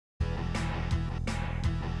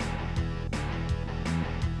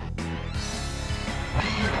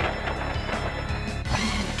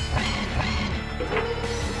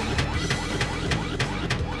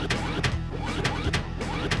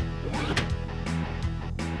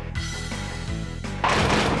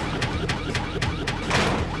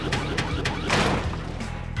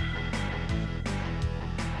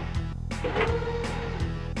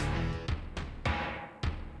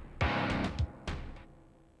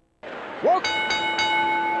Walk.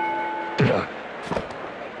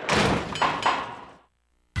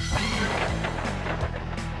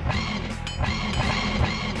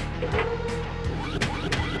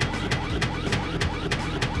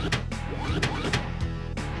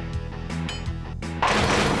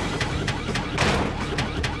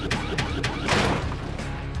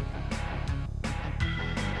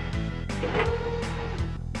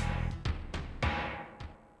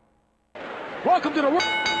 Welcome to the world.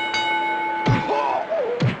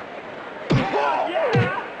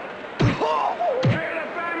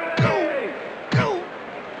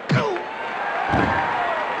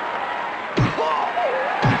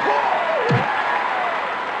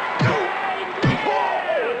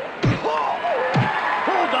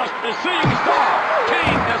 The seeing star.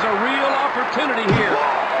 Kane has a real opportunity here.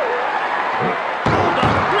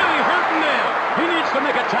 Goldust really hurting now. He needs to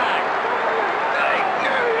make a tag.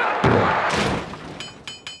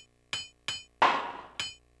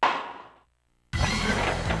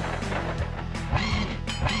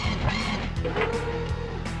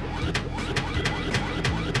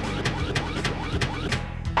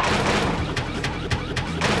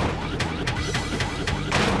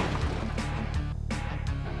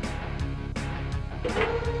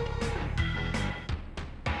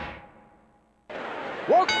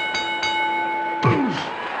 Walk.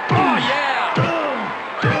 Oh, yeah.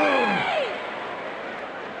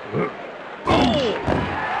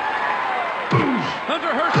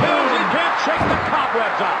 Hunter Hearst Helmsley can't shake the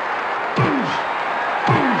cobwebs out.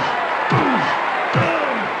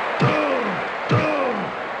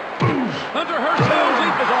 Hunter Hearst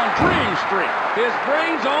Helmsley is on Dream Street. His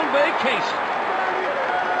brain's on vacation.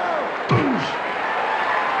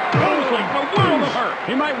 Helmsley, the world of hurt.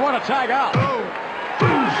 He might want to tag out.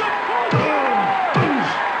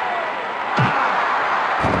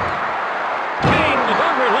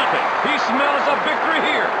 He smells a victory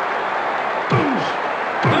here.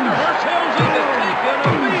 Hunter Hearst Helmsley is taking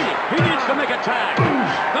a beating. He needs to make a tag.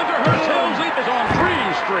 Hunter Hearst Helmsley is on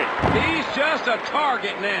Dream Street. He's just a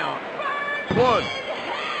target now. 1,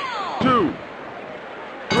 2,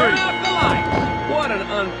 3. Turn out the lights. What an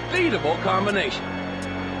unbeatable combination.